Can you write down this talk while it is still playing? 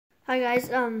Hi guys,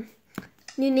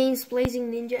 new name's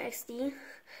Blazing Ninja XD.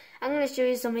 I'm gonna show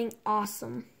you something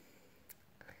awesome.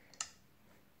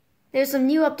 There's some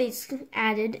new updates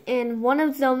added, and one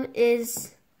of them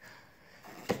is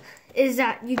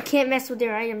that you can't mess with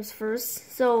their items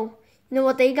first. So, you know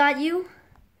what they got you?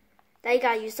 They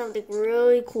got you something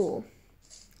really cool.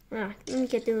 Let me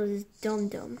get through this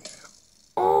dum-dum.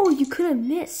 Oh, you could have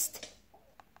missed.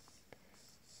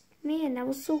 Man, that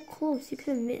was so close. You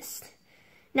could have missed.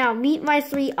 Now, meet my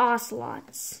 3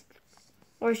 ocelots.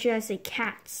 Or should I say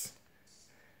cats?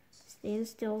 Stand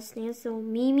still, stand still.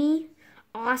 Mimi,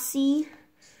 Aussie.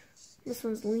 This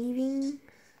one's leaving.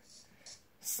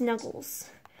 Snuggles.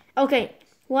 Okay,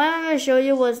 what I'm going to show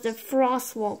you was the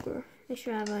Frostwalker. Make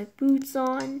sure I have my boots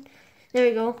on. There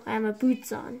we go. I have my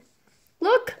boots on.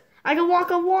 Look! I can walk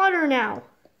on water now.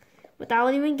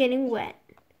 Without even getting wet.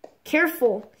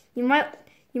 Careful. You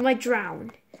might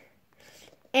drown.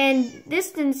 And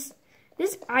this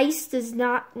ice does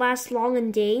not last long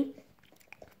in day,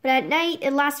 but at night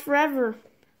it lasts forever.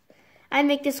 I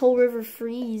make this whole river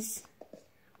freeze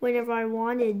whenever I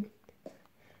wanted.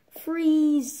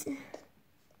 Freeze.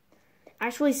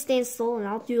 Actually stand still and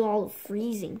I'll do all the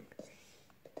freezing.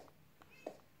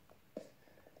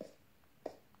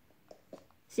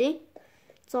 See?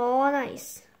 It's all on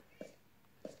ice.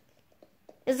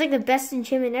 It's like the best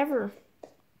enchantment ever.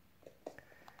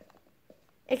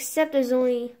 Except there's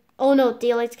only... Oh no,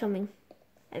 daylight's coming,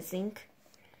 I think.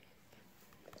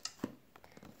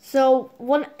 So,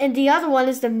 and the other one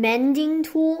is the mending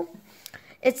tool.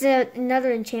 It's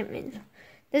another enchantment.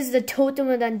 This is the totem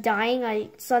of undying. I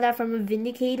saw that from a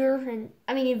vindicator,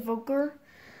 invoker.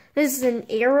 This is an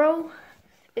arrow.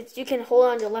 You can hold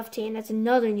on your left hand. That's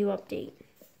another new update.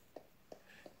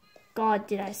 God,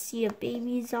 did I see a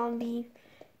baby zombie?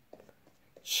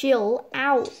 Chill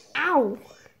out. Ow.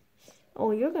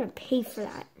 Oh, you're gonna pay for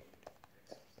that.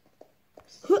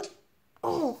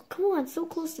 Oh, come on, so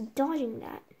close to dodging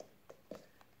that.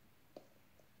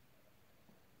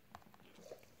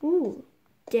 Ooh,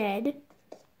 dead.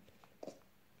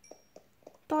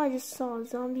 Thought I just saw a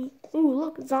zombie. Ooh,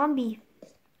 look, zombie.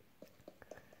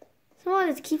 Someone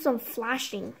just keeps on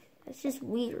flashing. That's just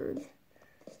weird.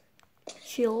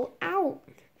 Chill out.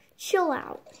 Chill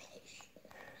out.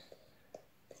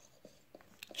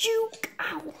 Juke.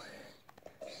 Ow.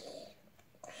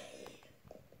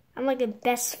 I'm like the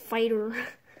best fighter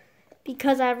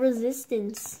because I have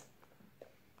resistance.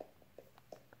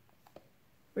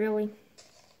 Really?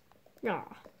 Nah.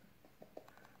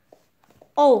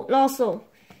 Oh, and also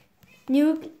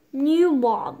new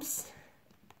mobs.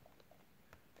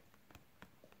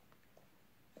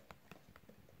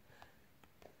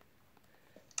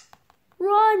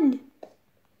 Run!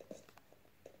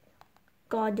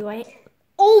 God, do I?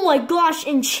 Oh my gosh!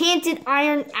 Enchanted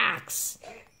iron axe.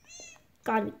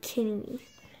 Gotta be kidding me.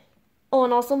 Oh,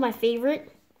 and also my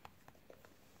favorite,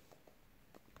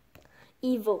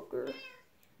 evoker.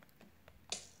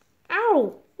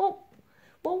 Ow! What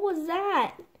was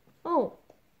that? Oh,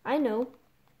 I know.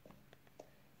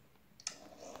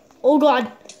 Oh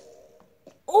God.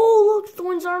 Oh, look,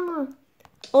 Thorn's armor.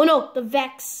 Oh no, the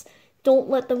Vex.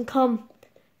 Don't let them come.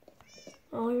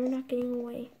 Oh, you're not getting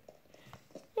away.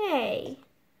 Hey.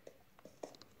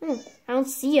 I don't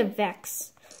see a Vex.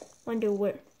 Wonder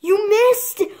where. You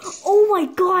missed! Oh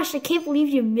my gosh, I can't believe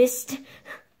you missed.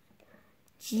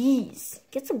 Jeez,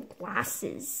 get some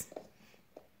glasses.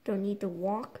 Don't need to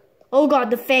walk. Oh God,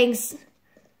 the fangs.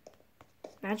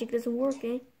 Magic doesn't work,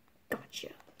 eh? Gotcha.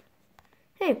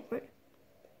 Hey, what?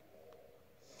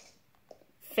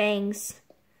 Fangs.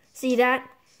 See that?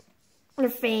 Or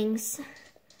fangs.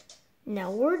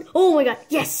 Now word. Oh my God,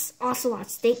 yes!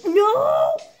 Ocelot steak.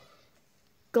 No!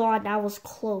 God, that was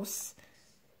close.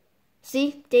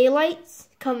 See, daylight's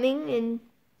coming, and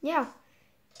yeah,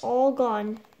 all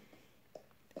gone.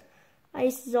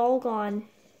 Ice is all gone.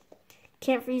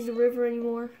 Can't freeze the river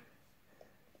anymore.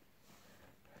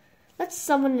 Let's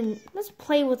summon and let's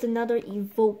play with another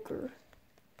evoker.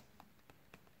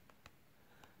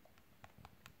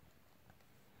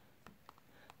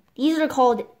 These are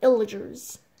called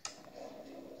illagers.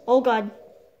 Oh God,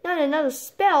 not another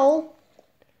spell.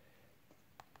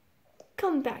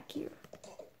 Come back here.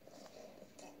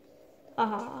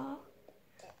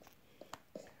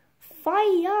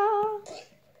 Fire!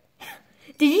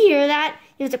 Did you hear that?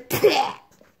 It was a bleh.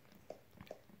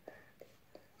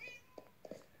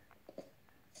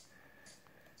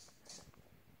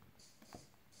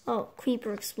 Oh,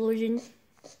 creeper explosion.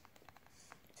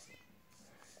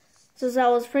 So that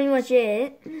was pretty much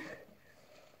it.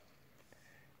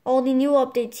 All the new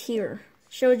updates here.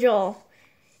 Showed y'all.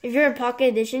 If you're in Pocket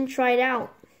Edition, try it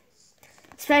out.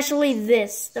 Especially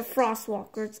this, the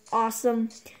Frostwalker. It's awesome.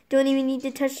 Don't even need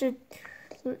to touch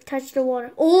the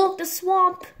water. Oh, the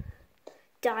swamp.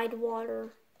 Dyed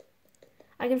water.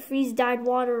 I can freeze dyed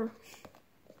water.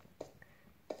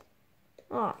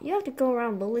 Oh, you have to go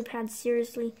around lily pads,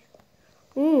 seriously?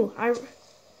 Ooh,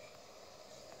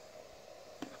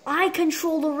 I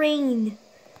control the rain.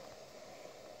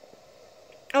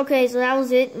 Okay, so that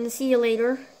was it, and see you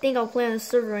later. I think I'll play on the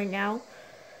server right now.